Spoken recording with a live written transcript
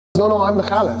No, I'm the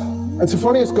Caliph. And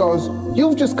Sophronius goes,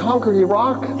 you've just conquered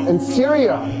Iraq and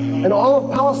Syria and all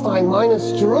of Palestine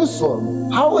minus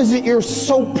Jerusalem. How is it you're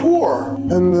so poor?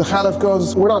 And the Caliph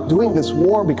goes, we're not doing this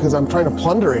war because I'm trying to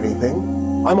plunder anything.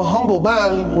 I'm a humble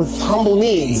man with humble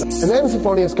needs. And then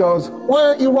Sophronius goes, why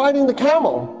aren't you riding the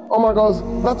camel? Omar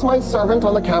goes, that's my servant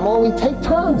on the camel, and we take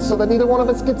turns so that neither one of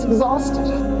us gets exhausted.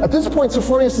 At this point,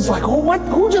 Sophronius is like, oh, what?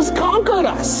 Who just conquered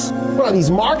us? What are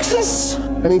these Marxists?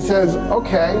 And he says,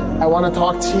 okay, I want to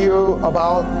talk to you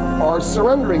about our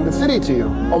surrendering the city to you.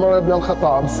 Omar ibn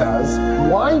al-Khattab says,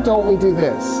 why don't we do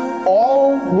this?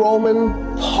 All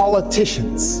Roman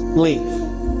politicians leave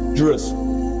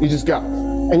Jerusalem. You just go.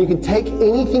 And you can take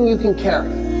anything you can carry.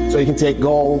 So you can take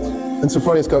gold. And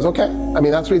Sophronius goes, okay, I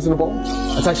mean, that's reasonable.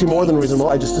 That's actually more than reasonable.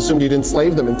 I just assumed you'd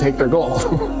enslave them and take their gold.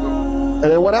 And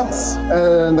then what else?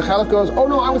 And the Caliph goes, oh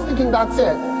no, I was thinking that's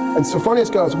it. And Sophronius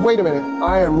goes, wait a minute,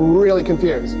 I am really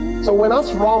confused. So when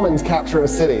us Romans capture a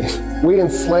city, we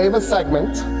enslave a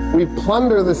segment, we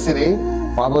plunder the city,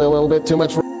 probably a little bit too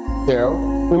much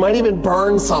too. We might even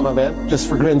burn some of it, just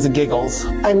for grins and giggles.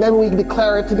 And then we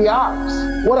declare it to be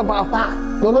ours. What about that?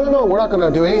 No, we're not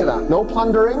gonna do any of that. No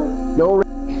plundering, no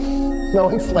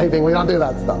enslaving, we don't do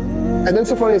that stuff. And then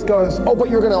Sophronius goes, oh, but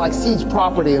you're gonna like seize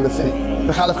property in the city.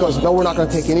 The Caliph goes, no, we're not gonna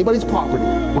take anybody's property.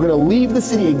 We're gonna leave the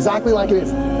city exactly like it is.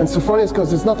 And Sophronius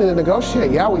goes, there's nothing to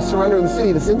negotiate. Yeah, we surrender the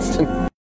city this instant.